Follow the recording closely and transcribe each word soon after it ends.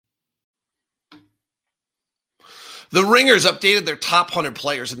The Ringers updated their top 100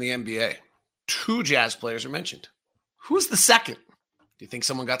 players in the NBA. 2 Jazz players are mentioned. Who's the second? Do you think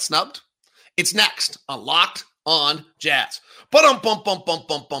someone got snubbed? It's next on Locked on Jazz.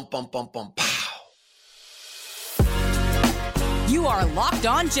 Ba-dum-bum-bum-bum-bum-bum-bum-bum. Pow. You are Locked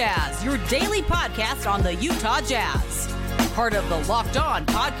on Jazz, your daily podcast on the Utah Jazz. Part of the Locked On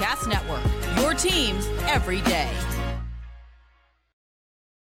Podcast Network, your team every day.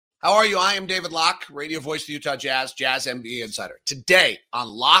 How are you? I am David Locke, radio voice of the Utah Jazz, Jazz NBA insider. Today on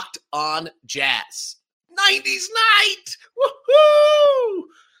Locked on Jazz, 90's night! Woohoo!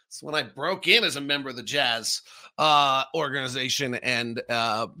 It's when I broke in as a member of the Jazz organization and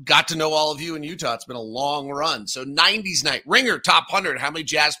got to know all of you in Utah. It's been a long run. So 90's night, Ringer, top 100. How many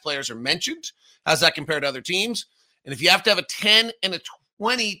Jazz players are mentioned? How's that compare to other teams? And if you have to have a 10 and a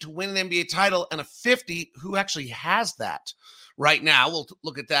 20 to win an NBA title and a 50, who actually has that? Right now, we'll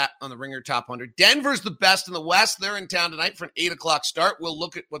look at that on the Ringer Top 100. Denver's the best in the West. They're in town tonight for an 8 o'clock start. We'll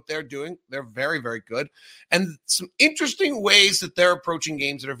look at what they're doing. They're very, very good. And some interesting ways that they're approaching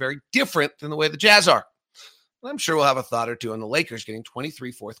games that are very different than the way the Jazz are. I'm sure we'll have a thought or two on the Lakers getting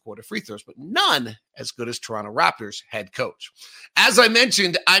 23 fourth-quarter free throws, but none as good as Toronto Raptors head coach. As I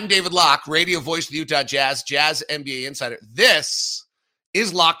mentioned, I'm David Locke, radio voice of the Utah Jazz, Jazz NBA insider. This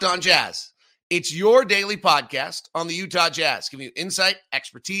is Locked on Jazz. It's your daily podcast on the Utah Jazz, giving you insight,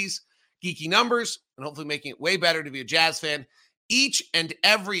 expertise, geeky numbers, and hopefully making it way better to be a Jazz fan. Each and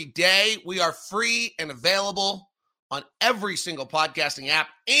every day, we are free and available on every single podcasting app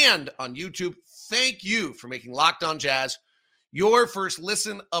and on YouTube. Thank you for making Locked on Jazz your first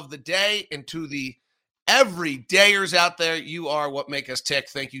listen of the day. And to the everydayers out there, you are what make us tick.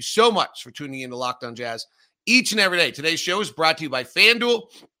 Thank you so much for tuning in to Locked on Jazz each and every day. Today's show is brought to you by FanDuel.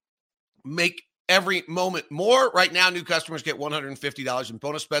 Make every moment more. Right now, new customers get $150 in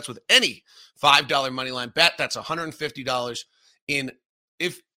bonus bets with any $5 moneyline bet. That's $150 in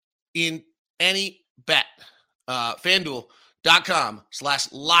any bet.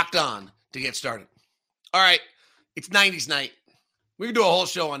 FanDuel.com/locked-on to get started. All right, it's 90's night. We can do a whole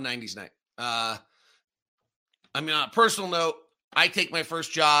show on 90's night. On a personal note, I take my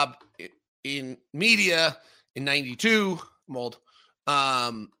first job in media in 92. I'm old.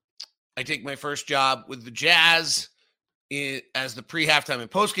 I take my first job with the Jazz as the pre-halftime and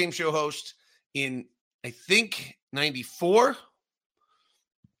post-game show host in, I think, 94.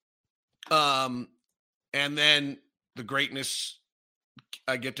 And then the greatness,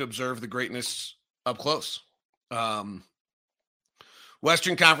 I get to observe the greatness up close.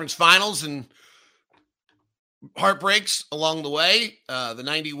 Western Conference Finals and heartbreaks along the way. The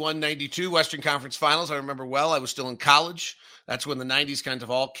 91-92 Western Conference Finals, I remember well. I was still in college. That's when the 90s kind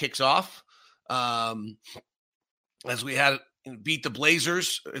of all kicks off. As we had beat the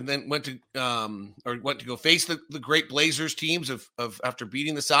Blazers and then went to go face the great Blazers teams of after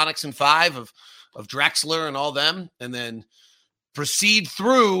beating the Sonics in 5 of Drexler and all them, and then proceed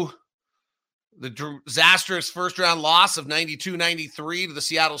through the disastrous first round loss of 92-93 to the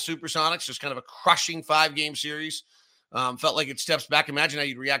Seattle Supersonics. Just kind of a crushing 5-game series. Felt like it steps back. Imagine how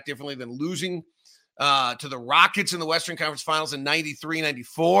you'd react differently than losing to the Rockets in the Western Conference Finals in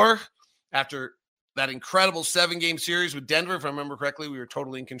 93-94 after that incredible 7-game series with Denver. If I remember correctly, we were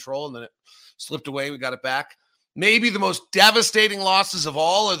totally in control, and then it slipped away. We got it back. Maybe the most devastating losses of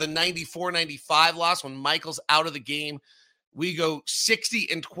all are the 94-95 loss when Michael's out of the game. We go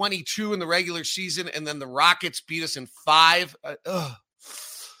 60-22 in the regular season, and then the Rockets beat us in 5.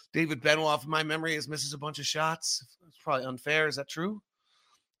 David Benoit, if my memory is, misses a bunch of shots. It's probably unfair. Is that true?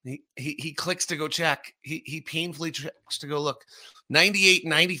 He clicks to go check. He painfully checks to go look.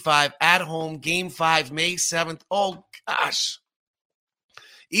 98-95 at home, Game 5, May 7th. Oh, gosh.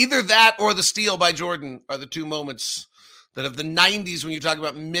 Either that or the steal by Jordan are the two moments that of the 90s when you talk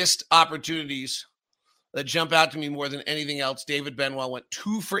about missed opportunities that jump out to me more than anything else. David Benoit went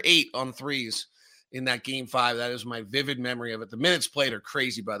 2 for 8 on threes in that Game 5. That is my vivid memory of it. The minutes played are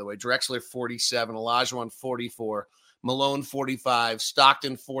crazy, by the way. Drexler, 47. Olajuwon, 44. Malone, 45.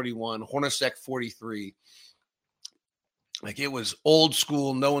 Stockton, 41. Hornacek, 43. Like, it was old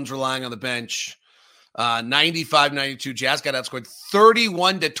school. No one's relying on the bench. 95-92. Jazz got outscored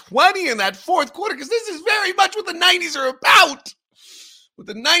 31-20 in that fourth quarter, because this is very much what the 90s are about. What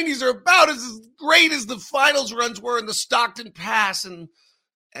the 90s are about is as great as the finals runs were in the Stockton pass and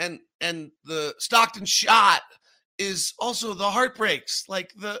the Stockton shot is also the heartbreaks,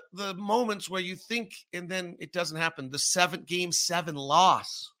 like the moments where you think and then it doesn't happen. The Game 7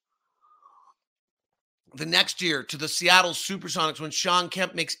 loss the next year to the Seattle Supersonics when Sean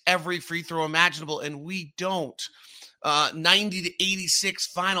Kemp makes every free throw imaginable and we don't. 90-86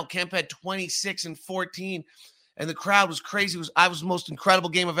 final. Kemp had 26 and 14. and the crowd was crazy. It was the most incredible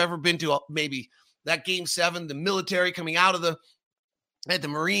game I've ever been to. Maybe that Game 7, the military coming out of the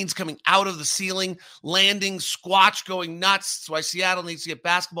Marines coming out of the ceiling, landing, Squatch going nuts. That's why Seattle needs to get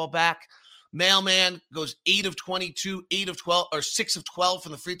basketball back. Mailman goes 8 of 22, 8 of 12, or 6 of 12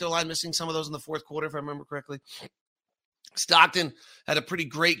 from the free throw line, missing some of those in the fourth quarter, if I remember correctly. Stockton had a pretty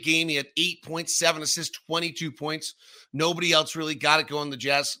great game. He had 8 points, 7 assists, 22 points. Nobody else really got it going. The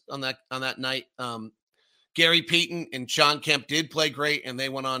Jazz on that night. Gary Payton and Sean Kemp did play great, and they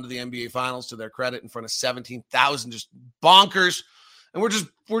went on to the NBA Finals, to their credit, in front of 17,000, just bonkers. And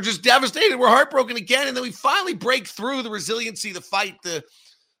we're just devastated. We're heartbroken again, and then we finally break through the resiliency, the fight, the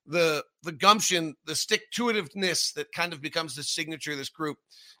gumption, the stick-to-itiveness that kind of becomes the signature of this group,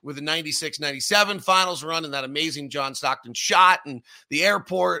 with the 96-97 finals run and that amazing John Stockton shot, and the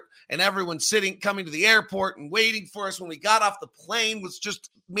airport, and everyone coming to the airport and waiting for us when we got off the plane was just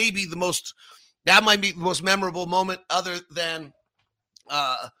maybe that might be the most memorable moment, other than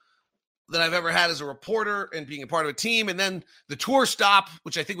that I've ever had as a reporter and being a part of a team. And then the tour stop,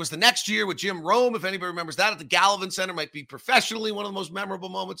 which I think was the next year with Jim Rome, if anybody remembers that, at the Gallivan Center, might be professionally one of the most memorable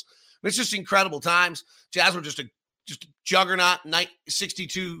moments. It's just incredible times. Jazz were just a juggernaut.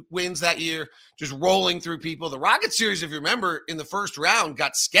 62 wins that year, just rolling through people. The Rocket series, if you remember, in the first round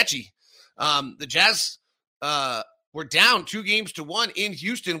got sketchy. The Jazz were down 2-1 in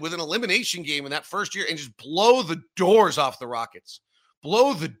Houston with an elimination game in that first year, and just blow the doors off the Rockets.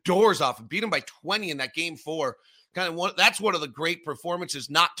 Blow the doors off and beat them by 20 in that Game 4. That's one of the great performances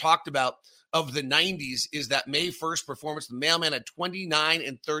not talked about of the 90s, is that May 1st performance. The Mailman had 29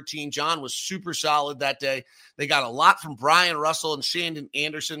 and 13. John was super solid that day. They got a lot from Brian Russell and Shandon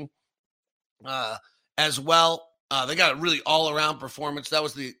Anderson as well. They got a really all-around performance. That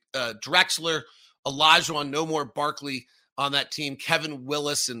was the Drexler, Olajuwon, No More Barkley on that team, Kevin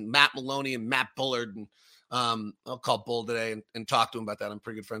Willis and Matt Maloney and Matt Bullard. And I'll call Bull today and talk to him about that. I'm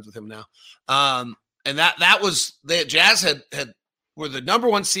pretty good friends with him now. And that was, the Jazz were the number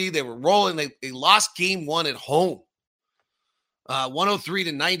 1 seed. They were rolling. They lost Game 1 at home,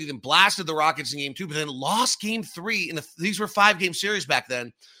 103-90, then blasted the Rockets in Game 2, but then lost Game 3. These were 5-game series back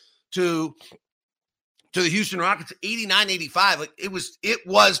then, to the Houston Rockets, 89-85. Like, it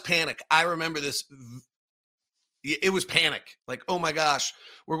was panic. I remember this. It was panic. Like, oh my gosh,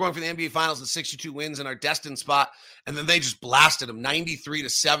 we're going for the NBA Finals and 62 wins in our destined spot. And then they just blasted them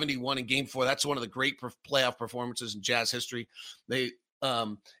 93-71 in Game 4. That's one of the great playoff performances in Jazz history. They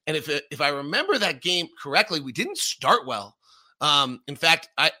and if I remember that game correctly, we didn't start well. In fact,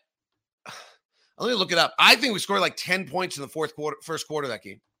 let me look it up. I think we scored like 10 points in the first quarter of that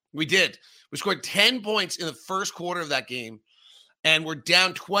game. We did. We scored 10 points in the first quarter of that game. And we're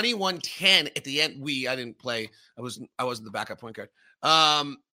down 21-10 at the end. I didn't play. I wasn't the backup point guard.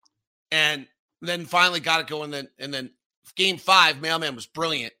 And then finally got it going. And then Game 5, Mailman was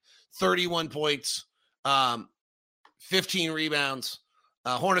brilliant. 31 points, 15 rebounds.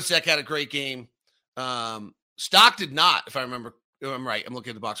 Hornacek had a great game. Stock did not, if I remember. I'm right. I'm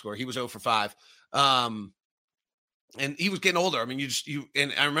looking at the box score. He was 0 for 5. And he was getting older. I mean,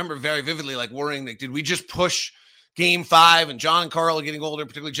 and I remember very vividly, like, worrying, like, did we just push Game 5, and John and Carl are getting older,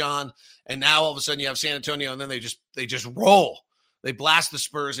 particularly John, and now all of a sudden you have San Antonio, and then they just roll. They blast the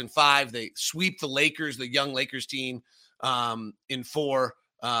Spurs in 5. They sweep the Lakers, the young Lakers team, in 4.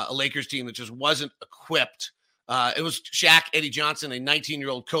 A Lakers team that just wasn't equipped. It was Shaq, Eddie Johnson, a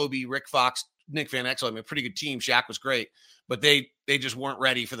 19-year-old Kobe, Rick Fox, Nick Van Exel. I mean, a pretty good team. Shaq was great, but they just weren't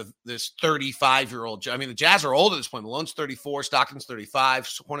ready for this 35-year-old. I mean, the Jazz are old at this point. Malone's 34, Stockton's 35,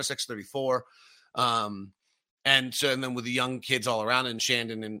 Hornacek's 34. And then with the young kids all around, and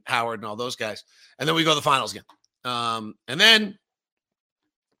Shandon and Howard and all those guys. And then we go to the finals again. And then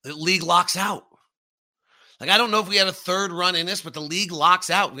the league locks out. Like, I don't know if we had a third run in this, but the league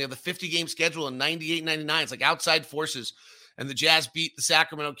locks out. We have the 50-game schedule in 98-99. It's like outside forces. And the Jazz beat the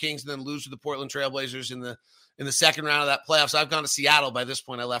Sacramento Kings and then lose to the Portland Trailblazers in the second round of that playoffs. I've gone to Seattle by this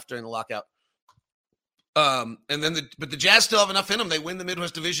point. I left during the lockout. But the Jazz still have enough in them. They win the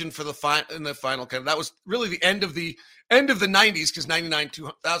Midwest Division for in the final. That was really the end of the 90s, because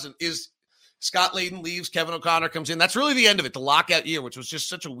 99-2000 is Scott Layden leaves, Kevin O'Connor comes in. That's really the end of it. The lockout year, which was just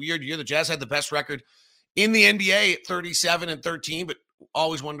such a weird year. The Jazz had the best record in the NBA at 37-13, but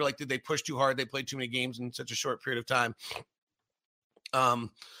always wonder, like, did they push too hard? They played too many games in such a short period of time.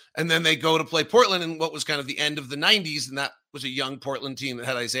 And then they go to play Portland in what was kind of the end of the 90s, and that was a young Portland team that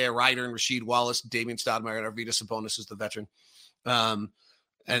had Isaiah Ryder and Rasheed Wallace, Damian Stoudemire, and Arvydas Sabonis as the veteran. And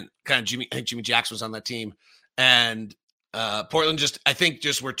kind of Jimmy Jackson was on that team. And Portland I think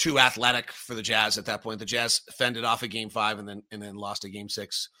were too athletic for the Jazz at that point. The Jazz fended off a Game 5 and then lost a Game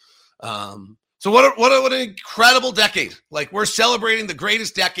 6. So what an incredible decade. Like, we're celebrating the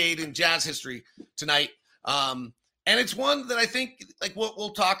greatest decade in Jazz history tonight. And it's one that I think, like, we'll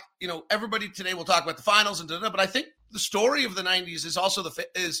talk, everybody today will talk about the finals but I think the story of the 90s is also the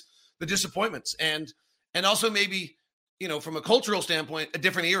disappointments and also maybe, from a cultural standpoint, a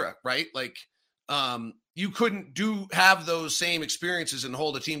different era, right? Like, you couldn't have those same experiences and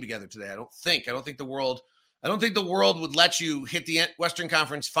hold a team together today. I don't think the world would let you hit the Western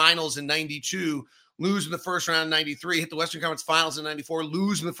Conference Finals in 92, lose in the first round in 93, hit the Western Conference Finals in 94,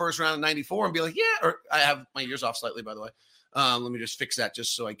 lose in the first round in 94, and be like, yeah, or I have my years off slightly, by the way. Let me just fix that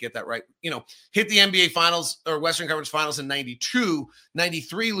just so I get that right. Hit the NBA Finals or Western Conference Finals in 92,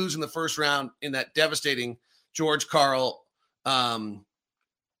 93, lose in the first round in that devastating George Karl,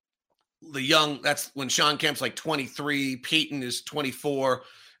 that's when Sean Kemp's like 23, Peyton is 24,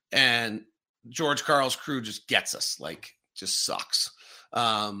 and George Karl's crew just gets us, like, just sucks.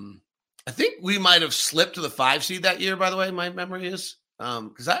 I think we might have slipped to the 5 seed that year, by the way, my memory is.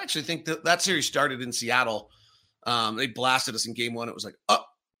 Because I actually think that series started in Seattle. They blasted us in game 1. It was like,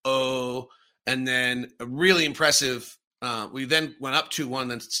 uh-oh. And then a really impressive, we then went up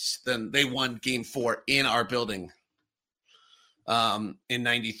 2-1, then they won game 4 in our building in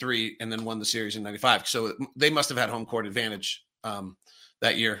 93, and then won the series in 95. So they must have had home court advantage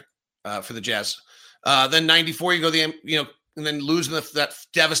that year for the Jazz. Then 94, you go and then losing that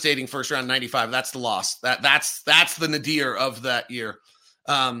devastating first round in 95. That's the loss. That's the nadir of that year.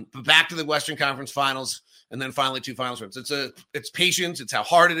 But back to the Western Conference Finals, and then finally 2 finals runs. It's patience. It's how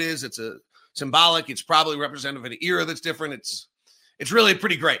hard it is. It's a symbolic. It's probably representative of an era that's different. It's really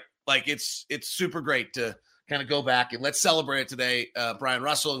pretty great. Like, it's super great to kind of go back and let's celebrate it today. Brian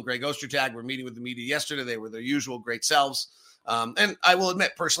Russell and Greg Ostertag were meeting with the media yesterday. They were their usual great selves. And I will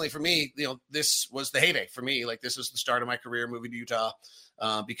admit, personally, for me, this was the heyday for me. Like, this was the start of my career, moving to Utah,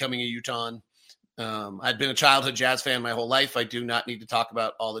 becoming a Utahan. I'd been a childhood Jazz fan my whole life. I do not need to talk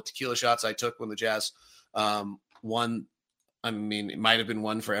about all the tequila shots I took when the Jazz won. I mean, it might have been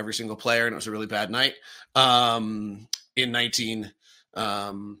one for every single player, and it was a really bad night. In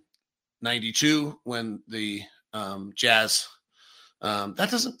 1992, when the Jazz, that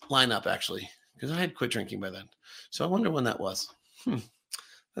doesn't line up, actually, because I had quit drinking by then. So I wonder when that was.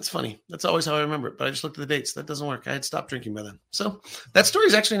 That's funny. That's always how I remember it. But I just looked at the dates. That doesn't work. I had stopped drinking by then. So that story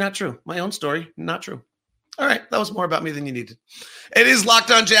is actually not true. My own story, not true. All right. That was more about me than you needed. It is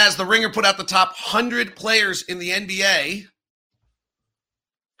Locked On Jazz. The Ringer put out the top 100 players in the NBA.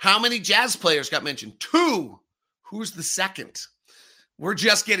 How many Jazz players got mentioned? 2. Who's the second? We're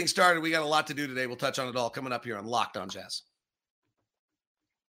just getting started. We got a lot to do today. We'll touch on it all coming up here on Locked On Jazz.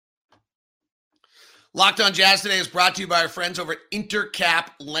 Locked On Jazz today is brought to you by our friends over at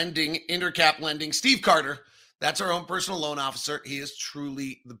Intercap Lending. Intercap Lending. Steve Carter, that's our own personal loan officer. He is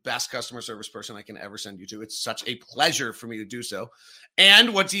truly the best customer service person I can ever send you to. It's such a pleasure for me to do so.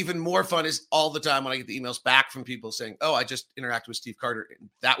 And what's even more fun is all the time when I get the emails back from people saying, oh, I just interacted with Steve Carter.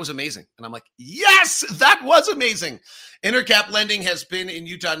 That was amazing. And I'm like, yes, that was amazing. Intercap Lending has been in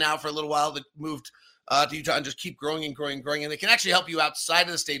Utah now for a little while. That moved to Utah and just keep growing and growing and growing. And they can actually help you outside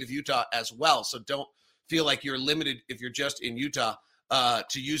of the state of Utah as well. So don't feel like you're limited if you're just in Utah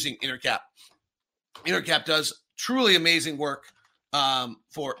to using Intercap. Intercap does truly amazing work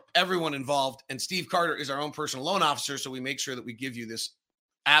for everyone involved. And Steve Carter is our own personal loan officer, so we make sure that we give you this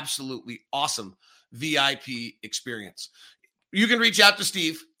absolutely awesome VIP experience. You can reach out to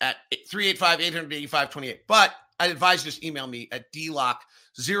Steve at 385-800-8528, but I'd advise you just email me at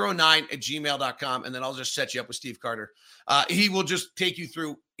dlock09@gmail.com, and then I'll just set you up with Steve Carter. He will just take you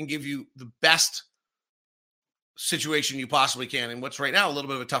through and give you the best situation you possibly can, and what's right now a little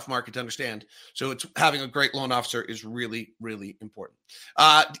bit of a tough market to understand. So it's having a great loan officer is really, really important.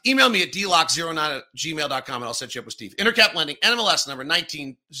 Email me at dlock09@gmail.com, and I'll set you up with Steve. Intercap Lending, NMLS number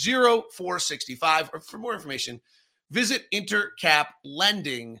 190465. Or for more information, visit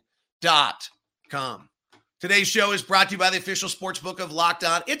intercaplending.com. Today's show is brought to you by the official sports book of Locked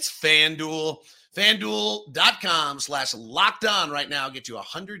On. It's FanDuel. FanDuel.com/LockedOn right now. Get you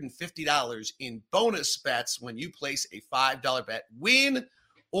 $150 in bonus bets when you place a $5 bet. Win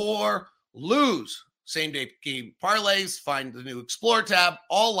or lose. Same day game parlays. Find the new Explore tab.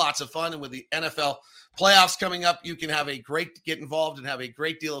 All lots of fun. And with the NFL playoffs coming up, you can get involved and have a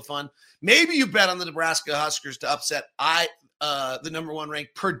great deal of fun. Maybe you bet on the Nebraska Huskers to upset the number 1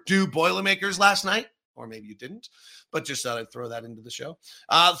 ranked Purdue Boilermakers last night. Or maybe you didn't, but just thought I'd throw that into the show.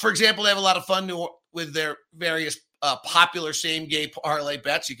 For example, they have a lot of fun with their various popular same-game parlay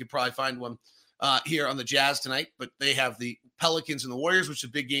bets. You could probably find one here on the Jazz tonight, but they have the Pelicans and the Warriors, which is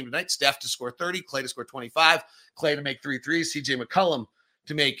a big game tonight. Steph to score 30, Klay to score 25, Klay to make 3 threes, CJ McCollum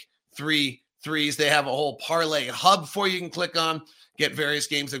to make 3 threes. They have a whole parlay hub for you can click on, get various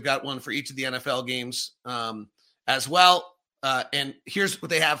games. They've got one for each of the NFL games as well. And here's what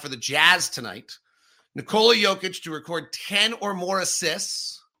they have for the Jazz tonight. Nikola Jokic to record 10 or more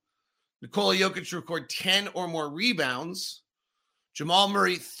assists. Nikola Jokic to record 10 or more rebounds. Jamal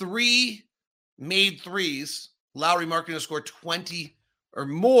Murray, 3 made threes. Lauri Markkanen to score 20 or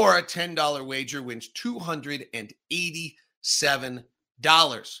more. A $10 wager wins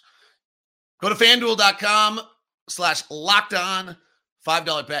 $287. Go to FanDuel.com/lockedon.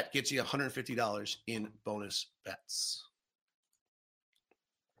 $5 bet gets you $150 in bonus bets.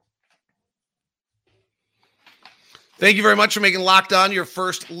 Thank you very much for making Locked On your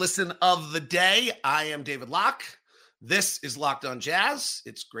first listen of the day. I am David Locke. This is Locked On Jazz.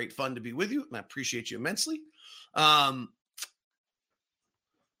 It's great fun to be with you, and I appreciate you immensely. All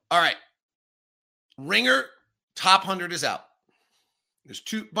right. Ringer Top 100 is out. There's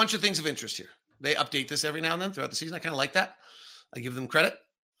bunch of things of interest here. They update this every now and then throughout the season. I kind of like that. I give them credit.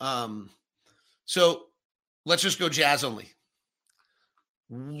 So let's just go Jazz only.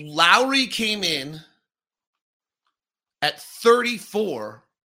 Lowry came in at 34,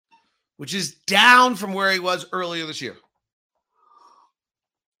 which is down from where he was earlier this year.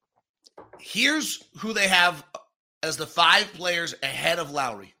 Here's who they have as the 5 players ahead of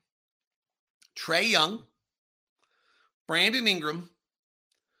Lowry. Trae Young, Brandon Ingram,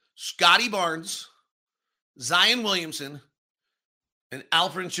 Scotty Barnes, Zion Williamson, and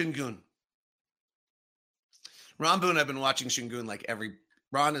Alfred Şengün. Ron Boone, I've been watching Şengün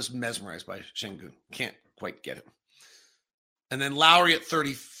Ron is mesmerized by Şengün. Can't quite get him. And then Lowry at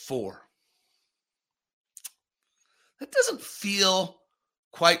 34. That doesn't feel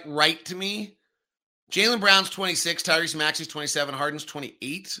quite right to me. Jaylen Brown's 26, Tyrese Maxey's 27, Harden's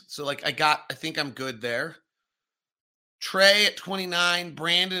 28. So I think I'm good there. Trae at 29,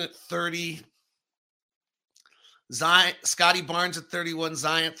 Brandon at 30, Scotty Barnes at 31,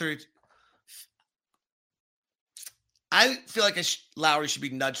 Zion at 30. I feel like Lowry should be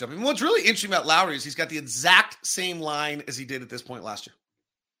nudged up. And what's really interesting about Lowry is he's got the exact same line as he did at this point last year.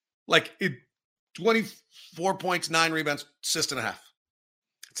 24 points, 9 rebounds, assist and a half.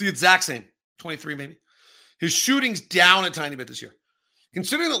 It's the exact same. 23 maybe. His shooting's down a tiny bit this year.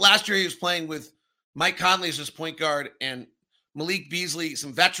 Considering that last year he was playing with Mike Conley as his point guard and Malik Beasley,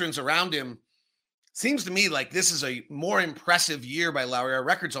 some veterans around him, seems to me like this is a more impressive year by Lowry. Our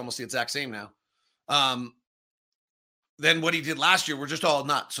record's almost the exact same now. Than what he did last year. We're just all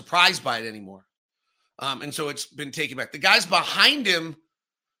not surprised by it anymore. And so it's been taken back. The guys behind him,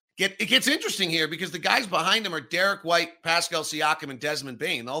 it gets interesting here because the guys behind him are Derek White, Pascal Siakam, and Desmond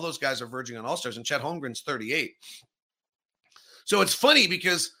Bane. All those guys are verging on All-Stars, and Chet Holmgren's 38. So it's funny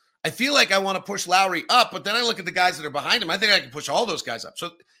because I feel like I want to push Lowry up, but then I look at the guys that are behind him. I think I can push all those guys up.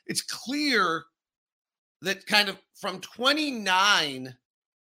 So it's clear that kind of from 29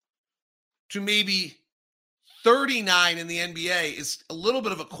 to maybe 39 in the NBA is a little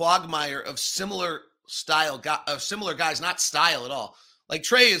bit of a quagmire of similar guys, not style at all. Like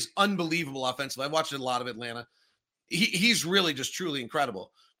Trae is unbelievable offensively. I watched a lot of Atlanta. He's really just truly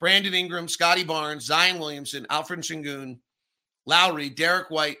incredible. Brandon Ingram, Scotty Barnes, Zion Williamson, Alfred Şengün, Lowry, Derek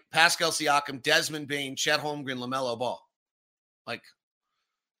White, Pascal Siakam, Desmond Bane, Chet Holmgren, LaMelo Ball.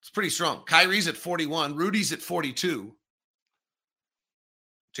 It's pretty strong. Kyrie's at 41. Rudy's at 42.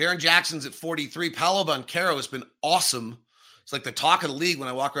 Jaren Jackson's at 43. Paolo Banchero has been awesome. It's like the talk of the league when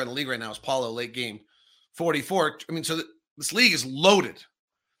I walk around the league right now is Paolo, late game. 44. This league is loaded.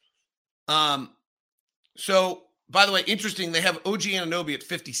 So, by the way, interesting, they have OG Anunoby at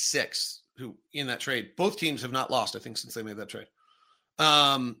 56, who in that trade. Both teams have not lost, I think, since they made that trade.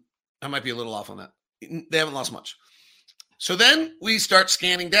 I might be a little off on that. They haven't lost much. So then we start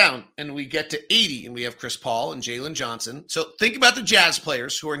scanning down, and we get to 80, and we have Chris Paul and Jalen Johnson. So think about the Jazz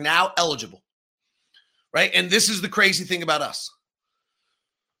players who are now eligible, right? And this is the crazy thing about us.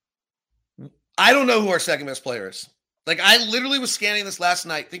 I don't know who our second best player is. I literally was scanning this last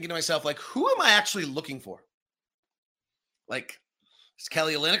night thinking to myself, who am I actually looking for? Is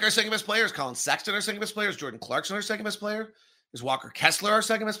Kelly Olynyk our second best player? Is Colin Sexton our second best player? Is Jordan Clarkson our second best player? Is Walker Kessler our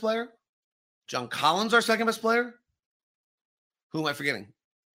second best player? John Collins our second best player? Who am I forgetting?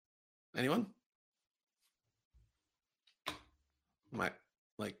 Anyone?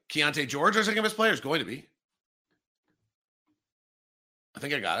 Keontae George, our second best player, is going to be. I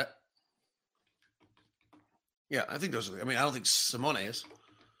think I got it. Yeah, I think those are. I don't think Simone is.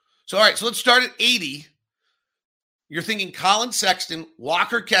 So, all right. So let's start at 80. You're thinking Colin Sexton,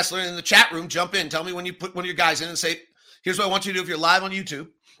 Walker Kessler, and in the chat room, jump in. Tell me when you put one of your guys in and say, here's what I want you to do if you're live on YouTube.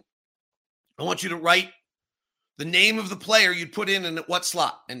 I want you to write the name of the player you'd put in what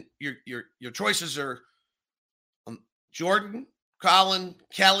slot. And your choices are Jordan, Colin,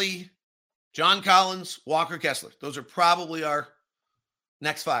 Kelly, John Collins, Walker Kessler. Those are probably our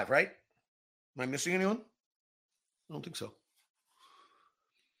next 5, right? Am I missing anyone? I don't think so.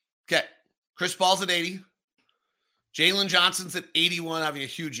 Okay. Chris Paul's at 80. Jalen Johnson's at 81, having a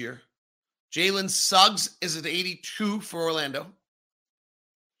huge year. Jalen Suggs is at 82 for Orlando.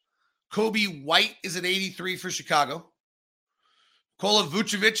 Kobe White is at 83 for Chicago. Nikola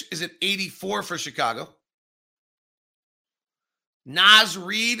Vucevic is at 84 for Chicago. Naz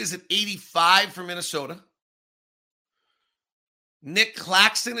Reid is at 85 for Minnesota. Nick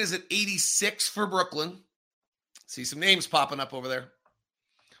Claxton is at 86 for Brooklyn. See some names popping up over there.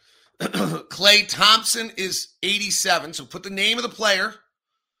 Klay Thompson is 87. So put the name of the player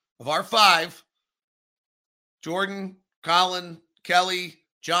of our 5. Jordan, Colin, Kelly,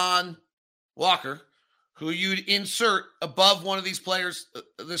 John, Walker, who you'd insert above one of these players,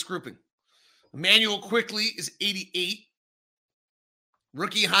 this grouping. Emmanuel Quickly is 88.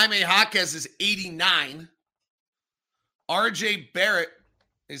 Rookie Jaime Jaquez is 89. RJ Barrett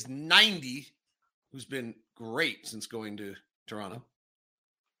is 90, who's been great since going to Toronto.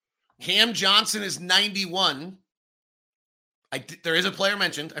 Cam Johnson is 91. There is a player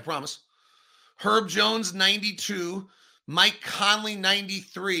mentioned, I promise. Herb Jones, 92. Mike Conley,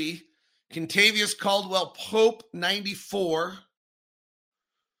 93. Contavious Caldwell-Pope, 94.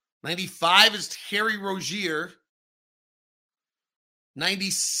 95 is Terry Rozier.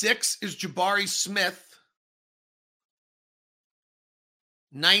 96 is Jabari Smith.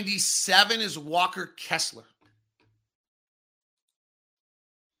 97 is Walker Kessler.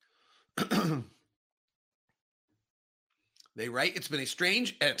 They write, it's been a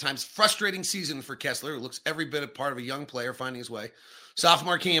strange, at times frustrating season for Kessler, who looks every bit a part of a young player finding his way.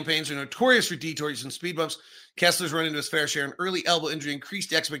 Sophomore campaigns are notorious for detours and speed bumps. Kessler's run into his fair share. An early elbow injury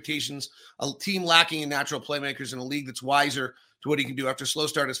increased expectations. A team lacking in natural playmakers in a league that's wiser to what he can do after a slow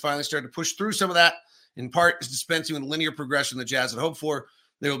start has finally started to push through some of that. In part, is dispensing with the linear progression the Jazz had hoped for.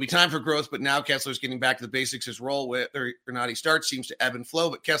 There will be time for growth, but now Kessler's getting back to the basics. His role, whether or not he starts, seems to ebb and flow,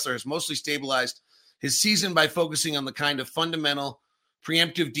 but Kessler has mostly stabilized his season by focusing on the kind of fundamental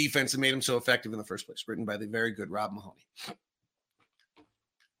preemptive defense that made him so effective in the first place. Written by the very good Rob Mahoney.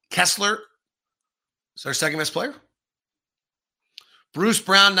 Kessler is our second best player. Bruce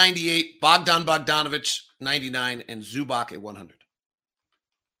Brown, 98. Bogdan Bogdanovic, 99. And Zubac at 100.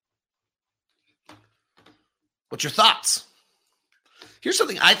 What's your thoughts? Here's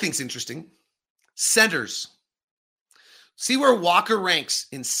something I think is interesting. Centers. See where Walker ranks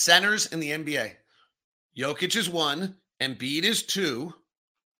in centers in the NBA. Jokic is 1. Embiid is 2.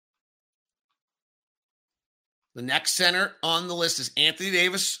 The next center on the list is Anthony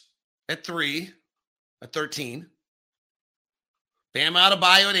Davis at 3, at 13. Bam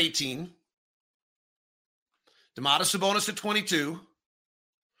Adebayo at 18. Domantas Sabonis at 22.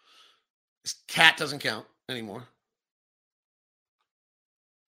 Cat doesn't count anymore.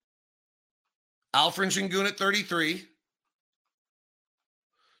 Alfred Şengün at 33.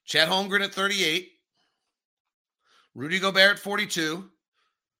 Chet Holmgren at 38. Rudy Gobert at 42.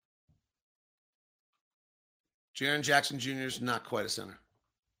 Jaren Jackson Jr. is not quite a center.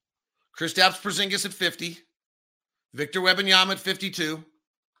 Kristaps Porzingis at 50. Victor Wembanyama at 52.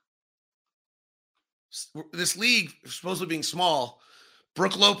 This league, supposedly being small,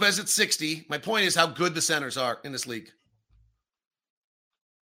 Brook Lopez at 60. My point is how good the centers are in this league.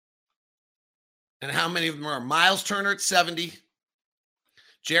 And how many of them are? Miles Turner at 70.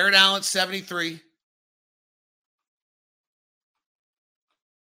 Jared Allen at 73.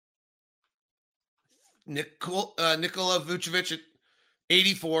 Nikola Vucevic at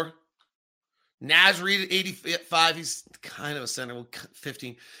 84. Naz Reid at 85. He's kind of a center.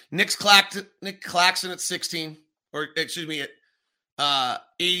 15. Nick Claxton at 16. Or, excuse me, at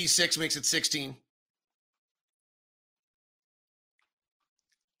 86 makes it 16.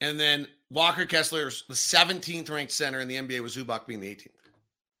 And then Walker Kessler is the 17th ranked center in the NBA, with Zubac being the 18th.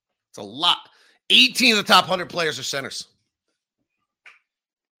 It's a lot. 18 of the top 100 players are centers.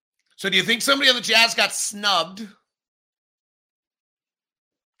 So do you think somebody on the Jazz got snubbed?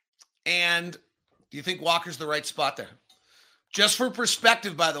 And do you think Walker's the right spot there? Just for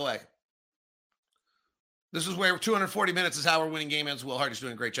perspective, by the way, this is where 240 minutes is how we're winning game ends. Will Hardy's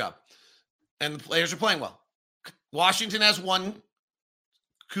doing a great job. And the players are playing well. Washington has 1.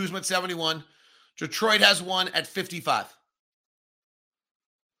 Kuzma at 71. Detroit has 1 at 55.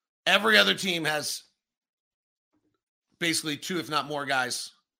 Every other team has basically 2, if not more,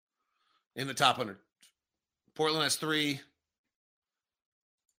 guys in the top 100. Portland has 3.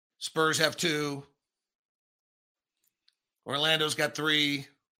 Spurs have 2. Orlando's got 3.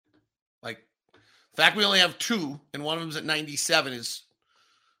 Like, the fact we only have 2 and one of them's at 97 is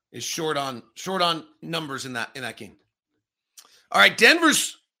short on numbers in that game. All right,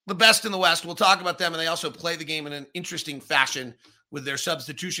 Denver's the best in the West. We'll talk about them, and they also play the game in an interesting fashion with their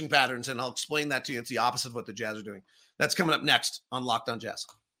substitution patterns, and I'll explain that to you. It's the opposite of what the Jazz are doing. That's coming up next on Locked On Jazz.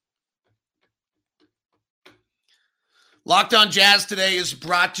 Locked On Jazz today is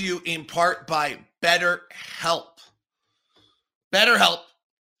brought to you in part by BetterHelp. BetterHelp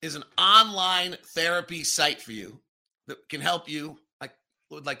is an online therapy site for you that can help you, I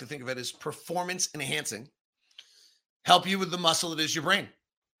would like to think of it as performance enhancing, help you with the muscle that is your brain.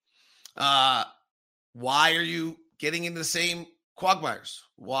 Why are you getting into the same quagmires?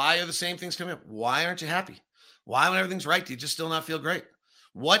 Why are the same things coming up? Why aren't you happy? Why, when everything's right, do you just still not feel great?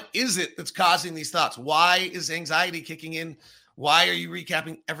 What is it that's causing these thoughts? Why is anxiety kicking in? Why are you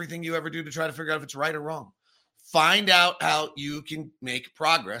recapping everything you ever do to try to figure out if it's right or wrong? Find out how you can make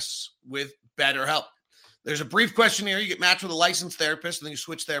progress with BetterHelp. There's a brief questionnaire. You get matched with a licensed therapist, and then you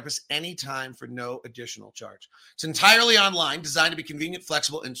switch therapists anytime for no additional charge. It's entirely online, designed to be convenient,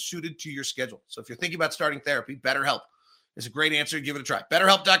 flexible, and suited to your schedule. So if you're thinking about starting therapy, BetterHelp is a great answer. Give it a try.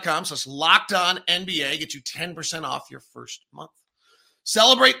 BetterHelp.com/LockedOnNBA. Get you 10% off your first month.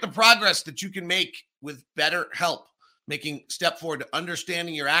 Celebrate the progress that you can make with BetterHelp, making step forward to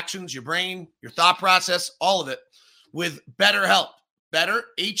understanding your actions, your brain, your thought process, all of it with BetterHelp.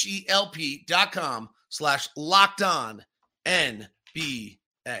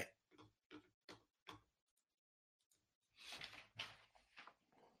 BetterHelp.com/LockedOnNBA.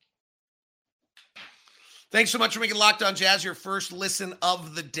 Thanks so much for making Locked On Jazz your first listen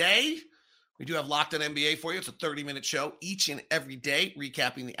of the day. We do have Locked On NBA for you. It's a 30-minute show each and every day,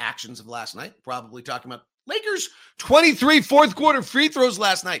 recapping the actions of last night. Probably talking about Lakers 23 fourth quarter free throws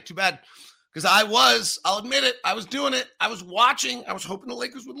last night. Too bad, because I'll admit it, I was doing it. I was watching. I was hoping the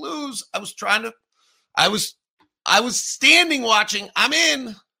Lakers would lose. I was standing watching. I'm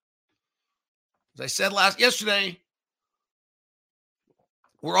in. As I said yesterday,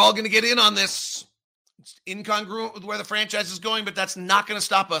 we're all going to get in on this. It's incongruent with where the franchise is going, but that's not going to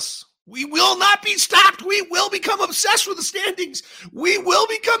stop us. We will not be stopped. We will become obsessed with the standings. We will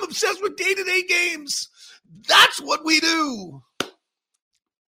become obsessed with day-to-day games. That's what we do.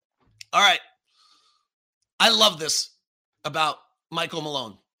 All right. I love this about Michael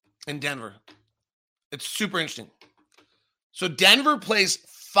Malone and Denver. It's super interesting. So Denver plays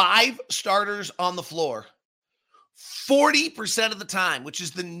 5 starters on the floor 40% of the time, which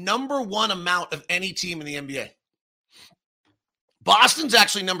is the number 1 amount of any team in the NBA. Boston's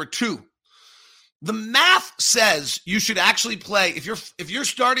actually number 2. The math says you should actually play, if your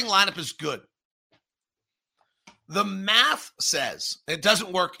starting lineup is good, the math says, it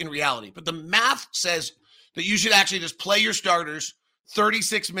doesn't work in reality, but the math says that you should actually just play your starters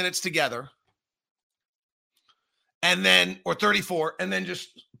 36 minutes together, and then, or 34, and then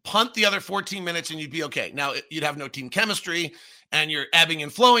just punt the other 14 minutes and you'd be okay. Now, you'd have no team chemistry, and you're ebbing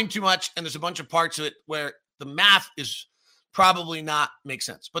and flowing too much, and there's a bunch of parts of it where the math is probably not make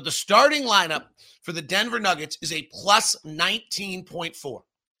sense. But the starting lineup for the Denver Nuggets is a plus 19.4.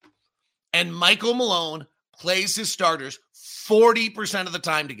 And Michael Malone plays his starters 40% of the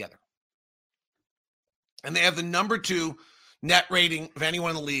time together. And they have the number 2 net rating of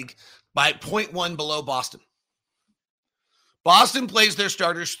anyone in the league by 0.1 below Boston. Boston plays their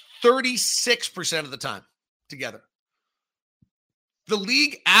starters 36% of the time together. The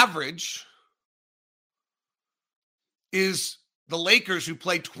league average is the Lakers, who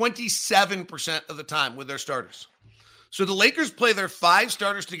play 27% of the time with their starters. So the Lakers play their 5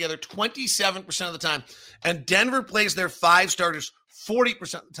 starters together 27% of the time, and Denver plays their 5 starters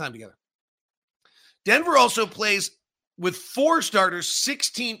 40% of the time together. Denver also plays with 4 starters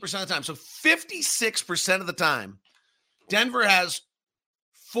 16% of the time. So 56% of the time, Denver has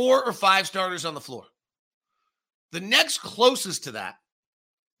 4 or 5 starters on the floor. The next closest to that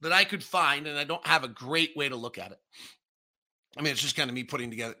I could find, and I don't have a great way to look at it, I mean, it's just kind of me putting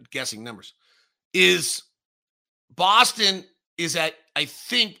together guessing numbers, is Boston is at, I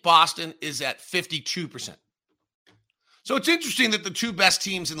think Boston is at 52%. So it's interesting that the 2 best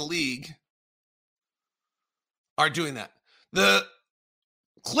teams in the league are doing that. The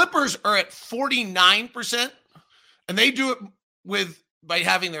Clippers are at 49%, and they do it by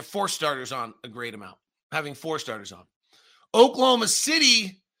having their 4 starters on a great amount, having 4 starters on. Oklahoma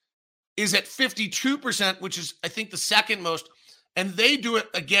City is at 52%, which is, I think, the second most. And they do it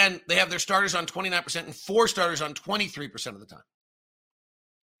again. They have their starters on 29% and 4 starters on 23% of the time.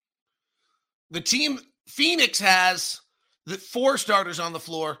 The team Phoenix has the 4 starters on the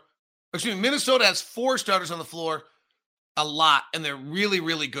floor. Excuse me, Minnesota has 4 starters on the floor a lot, and they're really,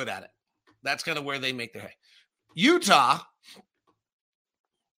 really good at it. That's kind of where they make their hay. Utah,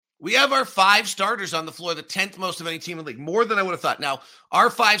 we have our 5 starters on the floor, the 10th most of any team in the league, more than I would have thought. Now, our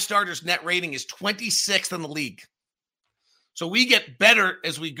 5 starters net rating is 26th in the league. So we get better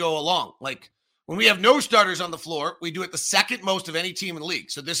as we go along. Like when we have no starters on the floor, we do it the 2nd most of any team in the league.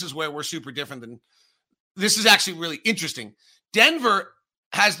 So this is where we're super different than this is actually really interesting. Denver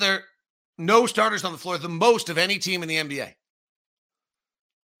has their no starters on the floor the most of any team in the NBA.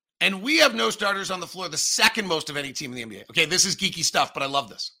 And we have no starters on the floor the 2nd most of any team in the NBA. Okay, this is geeky stuff, but I love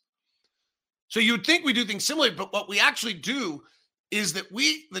this. So you would think we do things similar, but what we actually do is that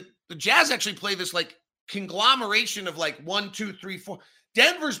the Jazz actually play this like conglomeration of like 1, 2, 3, 4.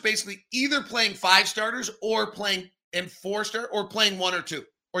 Denver's basically either playing 5 starters or playing and 4 star or playing 1 or 2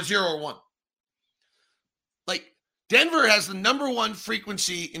 or 0 or 1. Like Denver has the number 1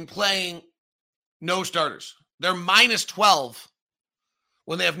 frequency in playing no starters. They're minus 12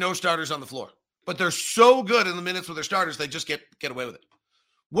 when they have no starters on the floor. But they're so good in the minutes with their starters, they just get away with it.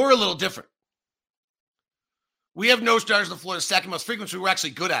 We're a little different. We have no starters on the floor, the 2nd most frequency. We're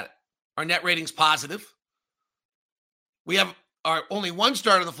actually good at it. Our net rating's positive. We have our only 1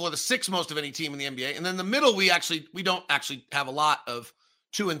 starter on the floor, the 6th most of any team in the NBA. And then the middle, we don't actually have a lot of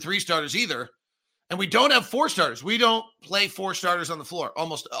 2 and 3 starters either. And we don't have 4 starters. We don't play 4 starters on the floor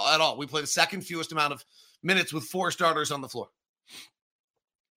almost at all. We play the 2nd fewest amount of minutes with 4 starters on the floor.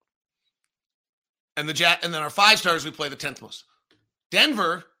 And then our 5 starters, we play the 10th most.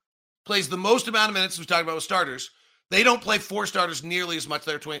 Denver plays the most amount of minutes we talked about with starters. They don't play 4 starters nearly as much.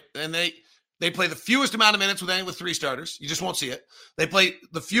 And they play the fewest amount of minutes with 3 starters. You just won't see it. They play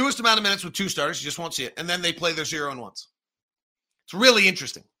the fewest amount of minutes with 2 starters. You just won't see it. And then they play their 0 and 1s. It's really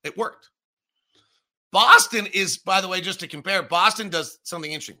interesting. It worked. Boston is, by the way, just to compare, Boston does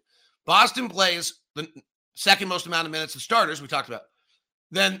something interesting. Boston plays the 2nd most amount of minutes of starters we talked about.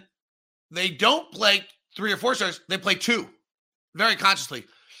 Then they don't play 3 or 4 stars. They play 2 very consciously.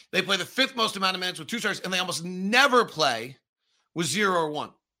 They play the 5th most amount of minutes with 2 stars, and they almost never play with 0 or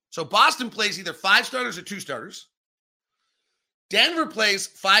 1. So Boston plays either 5 starters or 2 starters. Denver plays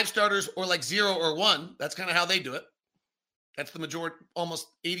 5 starters or like 0 or 1. That's kind of how they do it. That's the majority, almost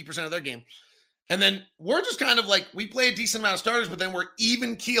 80% of their game. And then we're just kind of like, we play a decent amount of starters, but then we're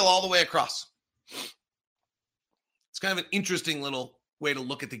even keel all the way across. It's kind of an interesting little way to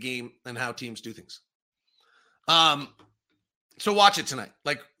look at the game and how teams do things. So watch it tonight.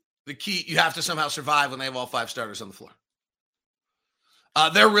 Like the key, you have to somehow survive when they have all 5 starters on the floor.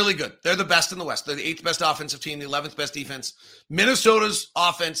 They're really good. They're the best in the West. They're the 8th best offensive team, the 11th best defense. Minnesota's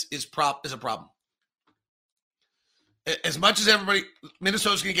offense is a problem. As much as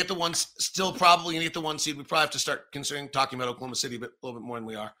Minnesota's going to get the 1, still probably going to get the 1 seed. We probably have to start considering talking about Oklahoma City a little bit more than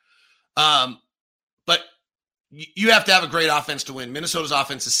we are. But you have to have a great offense to win. Minnesota's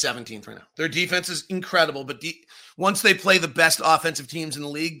offense is 17th right now. Their defense is incredible, but once they play the best offensive teams in the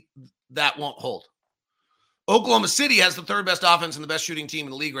league, that won't hold. Oklahoma City has the 3rd best offense and the best shooting team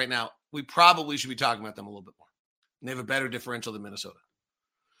in the league right now. We probably should be talking about them a little bit more. And they have a better differential than Minnesota.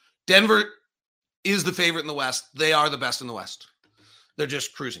 Denver is the favorite in the West. They are the best in the West. They're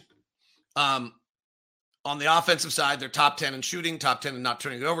just cruising. On the offensive side, they're top 10 in shooting, top 10 in not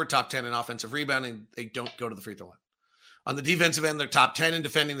turning it over, top 10 in offensive rebounding. They don't go to the free throw line. On the defensive end, they're top 10 in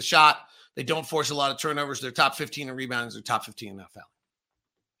defending the shot. They don't force a lot of turnovers. They're top 15 in rebounds. They're top 15 in not fouling.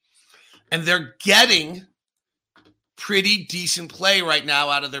 And they're getting pretty decent play right now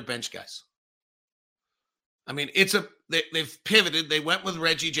out of their bench guys. I mean, they've pivoted. They went with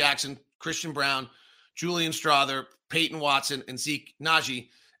Reggie Jackson, Christian Brown, Julian Strother, Peyton Watson, and Zeke Naji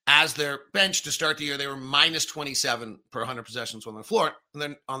as their bench to start the year. They were minus 27 per 100 possessions on the floor, and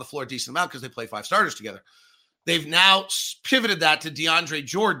then on the floor a decent amount because they play 5 starters together. They've now pivoted that to DeAndre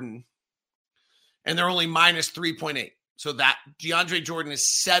Jordan, and they're only minus 3.8. So that DeAndre Jordan has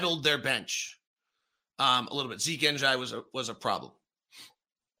settled their bench a little bit. Zeke Njai was a problem.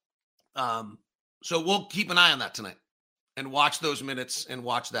 So we'll keep an eye on that tonight and watch those minutes and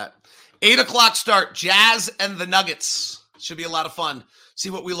watch that. 8 o'clock start, Jazz and the Nuggets. Should be a lot of fun. See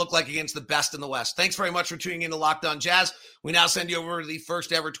what we look like against the best in the West. Thanks very much for tuning in to Locked On Jazz. We now send you over to the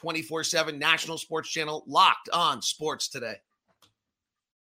first ever 24/7 national sports channel, Locked On Sports Today.